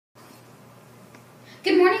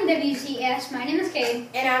Good morning, WCS. My name is Cade.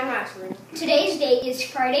 And I'm Ashley. Today's date is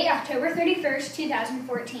Friday, October 31st,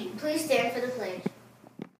 2014. Please stand for the pledge.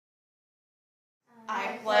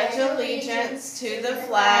 I pledge allegiance to the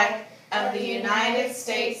flag of the United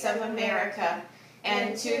States of America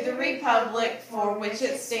and to the republic for which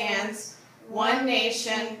it stands, one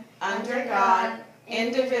nation, under God,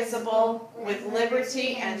 indivisible, with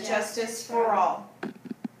liberty and justice for all.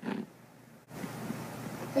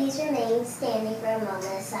 Please remain standing for a moment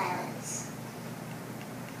of silence.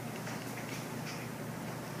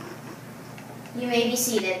 You may be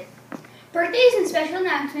seated. Birthdays and special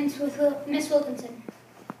announcements with Miss Wilkinson.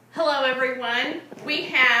 Hello everyone. We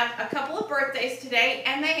have a couple of birthdays today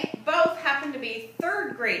and they both happen to be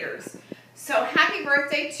third graders. So happy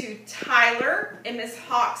birthday to Tyler in Miss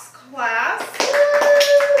Hawk's class.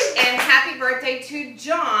 And happy birthday to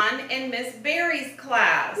John in Miss Berry's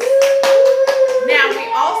class. Now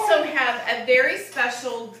we also have a very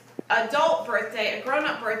special adult birthday, a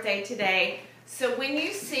grown-up birthday today. So when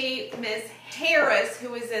you see Miss Harris,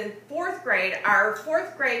 who is in 4th grade, our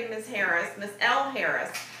 4th grade Miss Harris, Miss L.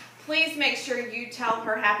 Harris, please make sure you tell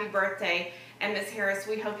her happy birthday. And Miss Harris,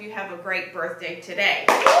 we hope you have a great birthday today.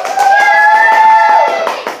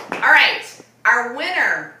 All right, our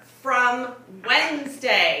winner from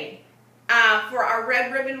Wednesday for our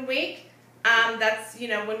Red Ribbon Week, that's, you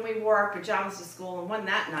know, when we wore our pajamas to school, and wasn't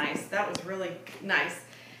that nice? That was really nice.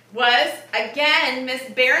 Was, again, Miss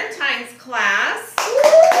Barentine's class.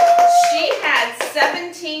 She had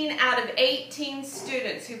 17 out of 18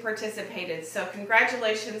 students who participated. So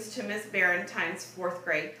congratulations to Miss Barentine's 4th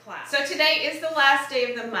grade class. So today is the last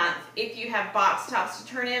day of the month. If you have box tops to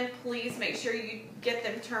turn in, please make sure you get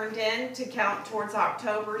them turned in to count towards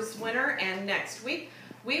October's winner. And next week,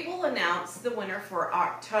 we will announce the winner for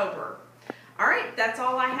October. All right, that's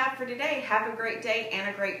all I have for today. Have a great day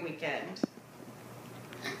and a great weekend.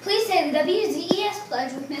 Please say the WZES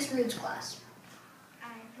pledge with Miss Rude's class.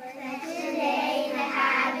 I pledge today the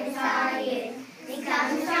habits all you. It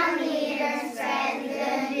comes from leaders, spread the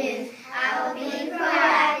good news. I will be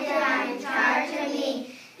proactive, I'm in charge of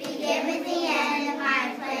me. Begin with the end of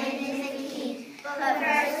my plan is the key. But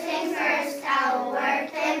first things first, I will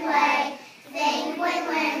work and play. Think,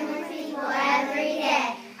 win with people every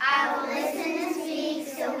day. I will listen and speak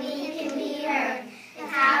so we can be heard. The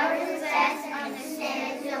power is best,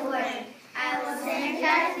 understand the word. I will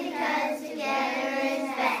synergize because together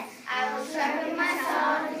is best. I will sharpen my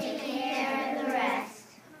saw to take care of the rest.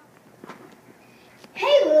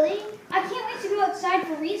 Hey, Lily. I can't wait to go outside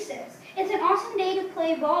for recess. It's an awesome day to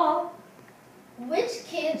play ball. Which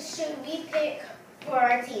kids should we pick for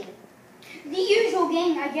our team? The usual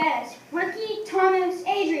gang, I guess. Ricky, Thomas,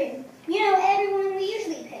 Adrian. You know, everyone we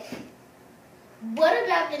usually pick. What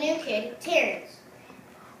about the new kid, Terrence?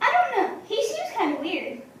 I don't know. He seems kind of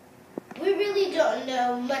weird. We really don't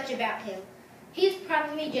know much about him. He's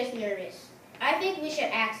probably just nervous. I think we should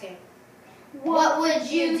ask him. What would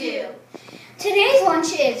you do? Today's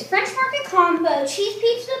lunch is French market combo, cheese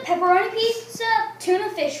pizza, pepperoni pizza, tuna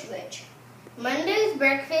fish wedge. Monday's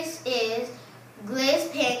breakfast is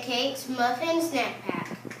glazed pancakes, muffin snack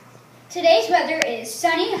pack. Today's weather is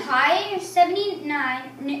sunny, high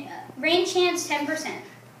 79, rain chance 10%.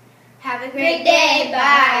 Have a great day.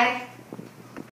 Bye.